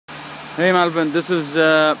Hey Malvin, this is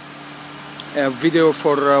a video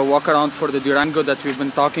for walk around for the Durango that we've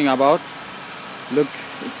been talking about. Look,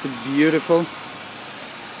 it's beautiful.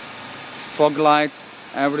 Fog lights,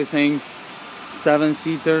 everything.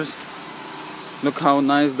 7-seaters. Look how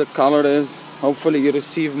nice the color is. Hopefully you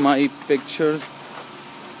receive my pictures.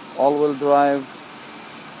 All-wheel drive.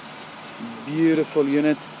 Beautiful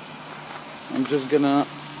unit. I'm just gonna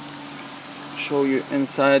show you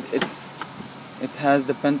inside. It has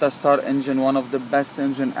the Pentastar engine, one of the best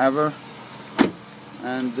engine ever.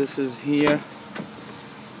 And this is here.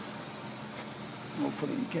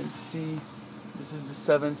 Hopefully you can see. This is the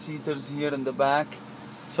 7-seaters here in the back.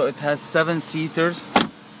 So it has 7-seaters.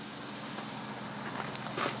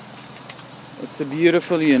 It's a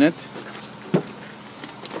beautiful unit.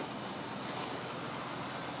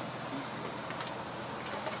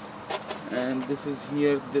 And this is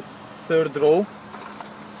here, this third row.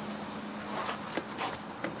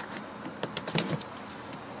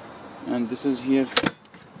 And this is here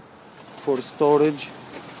for storage.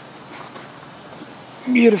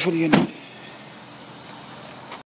 Beautiful unit.